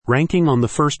Ranking on the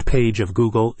first page of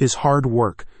Google is hard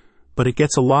work, but it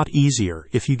gets a lot easier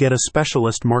if you get a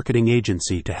specialist marketing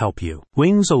agency to help you.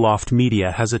 Wings Aloft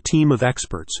Media has a team of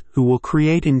experts who will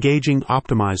create engaging,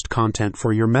 optimized content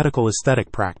for your medical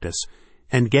aesthetic practice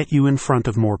and get you in front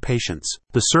of more patients.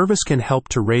 The service can help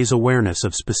to raise awareness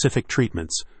of specific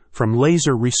treatments, from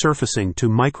laser resurfacing to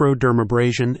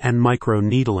microdermabrasion and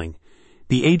microneedling.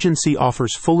 The agency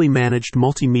offers fully managed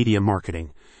multimedia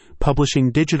marketing, publishing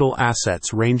digital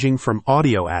assets ranging from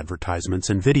audio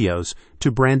advertisements and videos to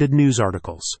branded news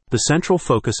articles. The central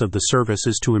focus of the service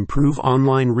is to improve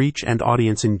online reach and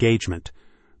audience engagement.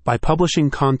 By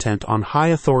publishing content on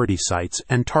high-authority sites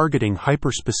and targeting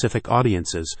hyper-specific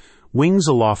audiences, Wings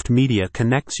Aloft Media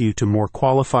connects you to more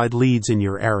qualified leads in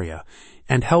your area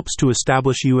and helps to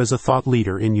establish you as a thought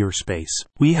leader in your space.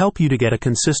 We help you to get a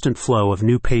consistent flow of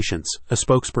new patients, a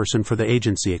spokesperson for the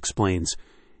agency explains.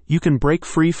 You can break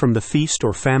free from the feast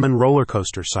or famine roller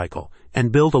coaster cycle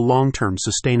and build a long-term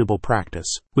sustainable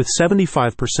practice. With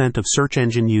 75% of search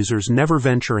engine users never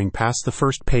venturing past the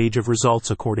first page of results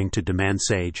according to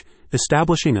DemandSage,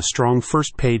 establishing a strong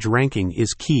first-page ranking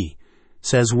is key,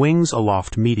 says Wings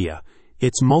Aloft Media.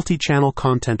 Its multi-channel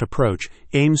content approach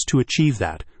aims to achieve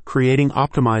that, creating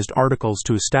optimized articles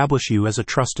to establish you as a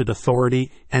trusted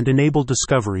authority and enable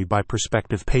discovery by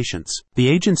prospective patients. The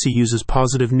agency uses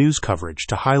positive news coverage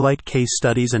to highlight case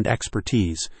studies and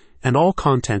expertise, and all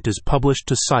content is published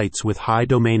to sites with high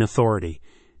domain authority,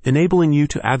 enabling you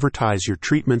to advertise your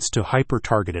treatments to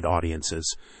hyper-targeted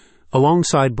audiences.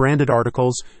 Alongside branded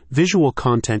articles, visual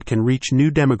content can reach new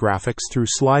demographics through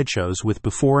slideshows with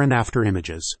before and after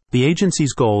images. The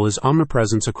agency's goal is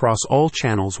omnipresence across all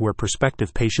channels where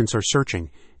prospective patients are searching,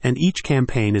 and each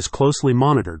campaign is closely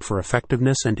monitored for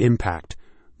effectiveness and impact.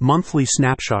 Monthly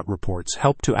snapshot reports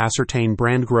help to ascertain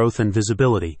brand growth and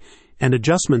visibility, and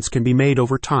adjustments can be made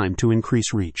over time to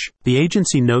increase reach. The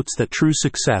agency notes that true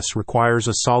success requires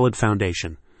a solid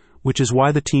foundation, which is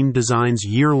why the team designs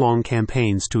year-long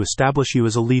campaigns to establish you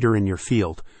as a leader in your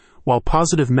field. While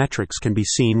positive metrics can be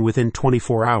seen within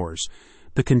 24 hours,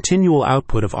 the continual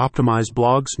output of optimized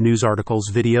blogs, news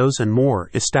articles, videos, and more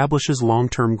establishes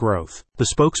long-term growth. The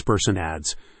spokesperson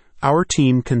adds, "Our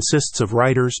team consists of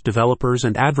writers, developers,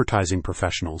 and advertising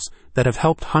professionals that have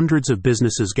helped hundreds of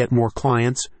businesses get more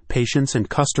clients, patients, and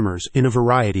customers in a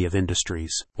variety of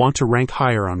industries. Want to rank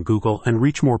higher on Google and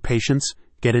reach more patients?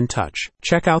 Get in touch.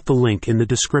 Check out the link in the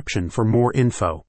description for more info."